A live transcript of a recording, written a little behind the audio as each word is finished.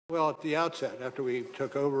Well, at the outset, after we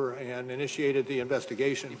took over and initiated the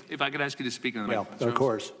investigation. If I could ask you to speak on the microphone. Of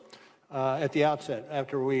course. At the outset,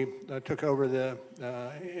 after we took over the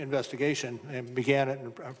investigation and began it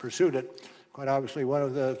and pursued it, quite obviously one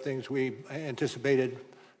of the things we anticipated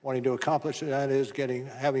wanting to accomplish, that is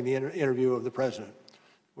having the interview of the president.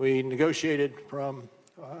 We negotiated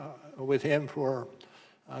with him for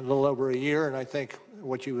a little over a year, and I think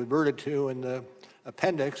what you adverted to in the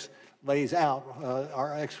appendix lays out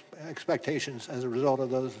our expectations as a result of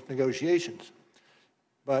those negotiations.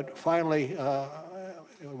 But finally,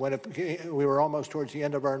 when we were almost towards the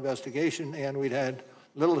end of our investigation and we'd had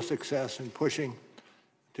little success in pushing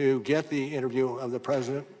to get the interview of the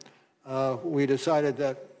president, we decided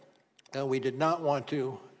that we did not want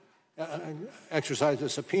to exercise the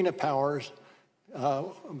subpoena powers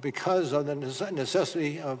because of the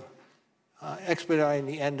necessity of expediting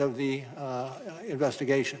the end of the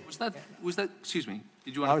investigation. Was that, excuse me,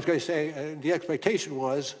 did you want to? I was going to say, the expectation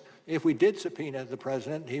was if we did subpoena the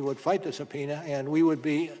president, he would fight the subpoena and we would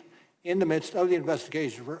be in the midst of the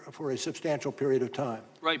investigation for a substantial period of time.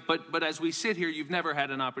 Right, but as we sit here, you've never had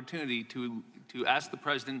an opportunity to ask the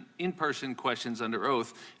president in-person questions under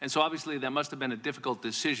oath, and so obviously that must have been a difficult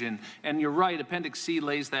decision. And you're right, Appendix C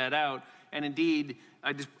lays that out, and indeed,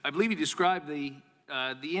 I believe you described the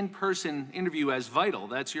in-person interview as vital.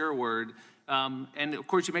 That's your word. And of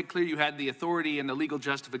course, you make clear you had the authority and the legal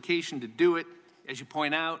justification to do it. As you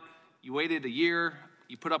point out, you waited a year.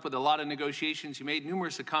 You put up with a lot of negotiations. You made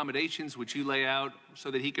numerous accommodations, which you lay out so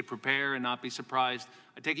that he could prepare and not be surprised.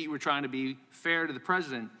 I take it you were trying to be fair to the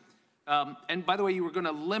president. And by the way, you were going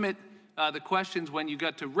to limit the questions when you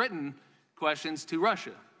got to written questions to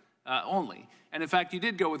Russia only. And in fact, you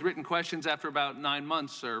did go with written questions after about 9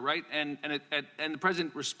 months, sir, right? And the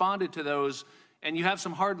president responded to those, and you have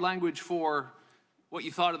some hard language for what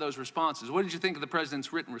you thought of those responses. What did you think of the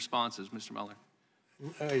president's written responses, Mr. Mueller?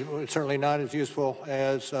 Certainly not as useful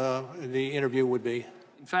as the interview would be.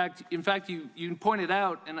 In fact, you pointed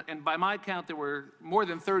out, and by my count, there were more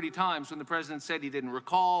than 30 times when the president said he didn't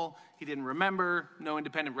recall, he didn't remember, no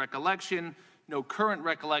independent recollection, no current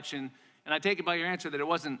recollection. And I take it by your answer that it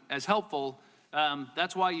wasn't as helpful.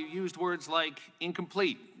 That's why you used words like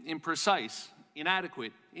incomplete, imprecise,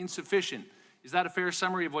 inadequate, insufficient. Is that a fair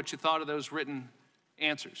summary of what you thought of those written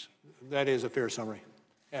answers? That is a fair summary.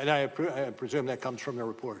 And I presume that comes from the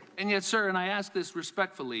report. And yet, sir, and I ask this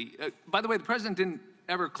respectfully, by the way, the president didn't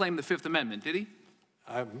ever claim the Fifth Amendment, did he?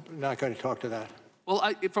 I'm not going to talk to that.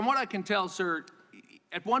 Well, from what I can tell, sir,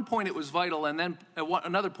 at one point it was vital, and then at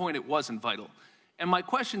another point it wasn't vital. And my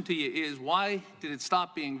question to you is, why did it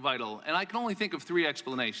stop being vital? And I can only think of 3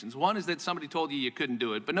 explanations. One is that somebody told you you couldn't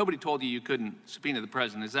do it, but nobody told you you couldn't subpoena the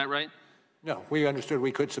president. Is that right? No, we understood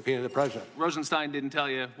we could subpoena the president. Rosenstein didn't tell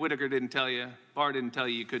you, Whitaker didn't tell you, Barr didn't tell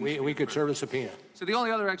you you couldn't. We could serve a subpoena. So the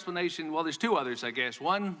only other explanation, well, there's 2 others, I guess.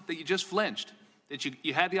 One, that you just flinched, that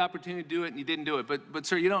you had the opportunity to do it and you didn't do it. But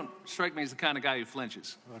sir, you don't strike me as the kind of guy who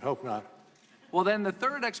flinches. I would hope not. Well, then the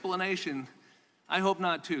third explanation, I hope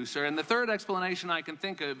not too, sir. And the third explanation I can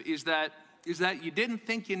think of is that you didn't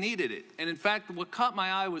think you needed it. And in fact, what caught my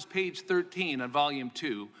eye was page 13 on volume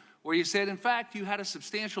 2. Where you said, in fact, you had a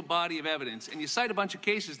substantial body of evidence. And you cite a bunch of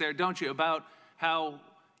cases there, don't you, about how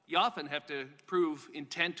you often have to prove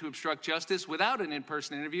intent to obstruct justice without an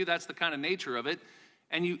in-person interview. That's the kind of nature of it.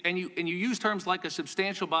 And you use terms like a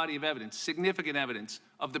substantial body of evidence, significant evidence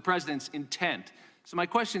of the president's intent. So my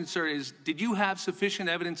question, sir, is, did you have sufficient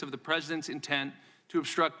evidence of the president's intent to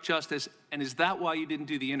obstruct justice, and is that why you didn't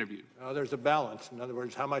do the interview? There's a balance. In other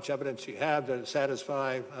words, how much evidence you have to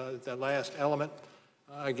satisfy the last element.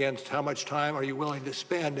 Against how much time are you willing to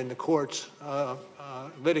spend in the courts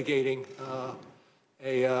litigating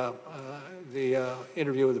the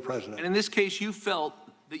interview with the president. And in this case, you felt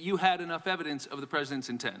that you had enough evidence of the president's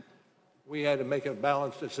intent. We had to make a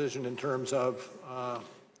balanced decision in terms of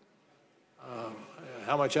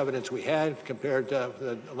how much evidence we had compared to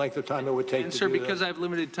the length of time it would take to do that. And sir, because I have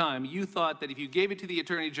limited time, you thought that if you gave it to the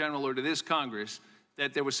Attorney General or to this Congress,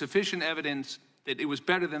 that there was sufficient evidence that it was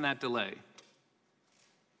better than that delay.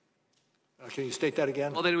 Can you state that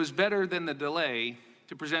again? Well, that it was better than the delay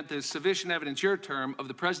to present the sufficient evidence, your term, of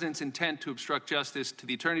the president's intent to obstruct justice to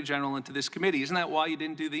the Attorney General and to this committee. Isn't that why you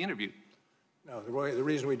didn't do the interview? No, the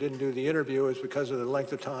reason we didn't do the interview is because of the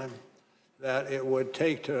length of time that it would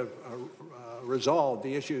take to resolve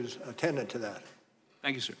the issues attendant to that.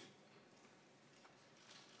 Thank you, sir.